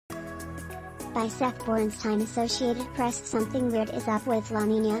by Seth Borenstein. Associated Press. Something weird is up with La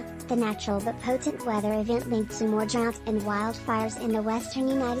Niña, the natural but potent weather event linked to more drought and wildfires in the western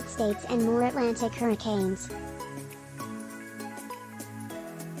United States and more Atlantic hurricanes.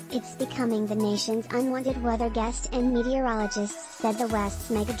 It's becoming the nation's unwanted weather guest, and meteorologists said the West's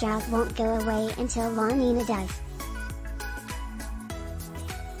megadrought won't go away until La Niña does.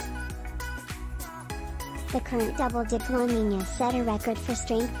 The current double-dip La Niña set a record for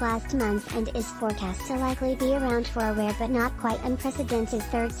strength last month and is forecast to likely be around for a rare but not quite unprecedented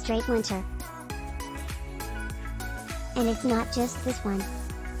third straight winter. And it's not just this one.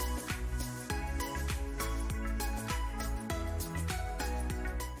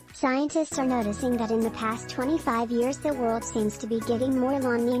 Scientists are noticing that in the past 25 years the world seems to be getting more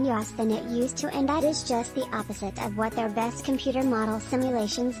La Niñas than it used to, and that is just the opposite of what their best computer model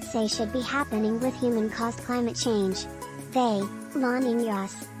simulations say should be happening with human-caused climate change. They, La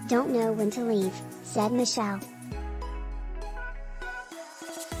Niñas, don't know when to leave, said Michelle.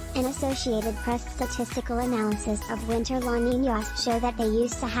 An Associated Press statistical analysis of winter La Niñas show that they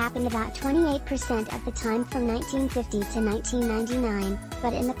used to happen about 28% of the time from 1950 to 1999,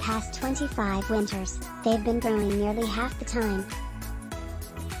 but in the past 25 winters, they've been growing nearly half the time.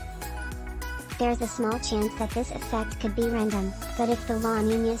 There's a small chance that this effect could be random, but if the La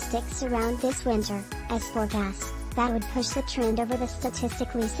Niña sticks around this winter, as forecast, that would push the trend over the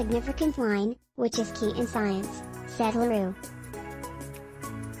statistically significant line, which is key in science, said LaRue.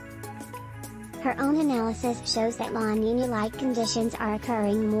 Her own analysis shows that La Niña-like conditions are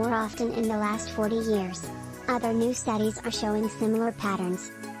occurring more often in the last 40 years. Other new studies are showing similar patterns.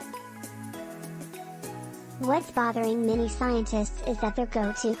 What's bothering many scientists is that their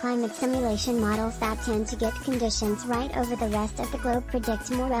go-to climate simulation models that tend to get conditions right over the rest of the globe predict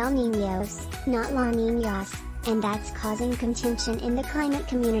more El Niños, not La Niñas, and that's causing contention in the climate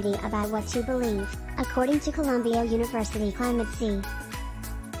community about what to believe, according to Columbia University Climate C.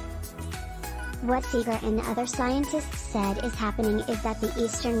 What Seager and other scientists said is happening is that the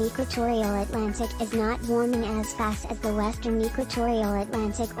eastern equatorial Atlantic is not warming as fast as the western equatorial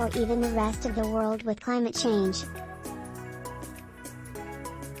Atlantic or even the rest of the world with climate change.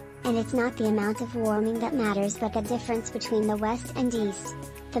 And it's not the amount of warming that matters but the difference between the west and east.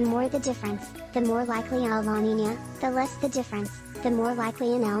 The more the difference, the more likely a La Niña, the less the difference, the more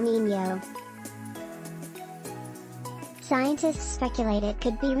likely an El Niño. Scientists speculate it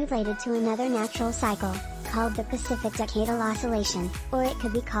could be related to another natural cycle, called the Pacific Decadal Oscillation, or it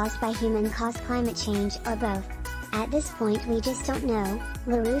could be caused by human-caused climate change, or both. At this point we just don't know,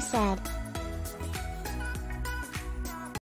 LaRue said.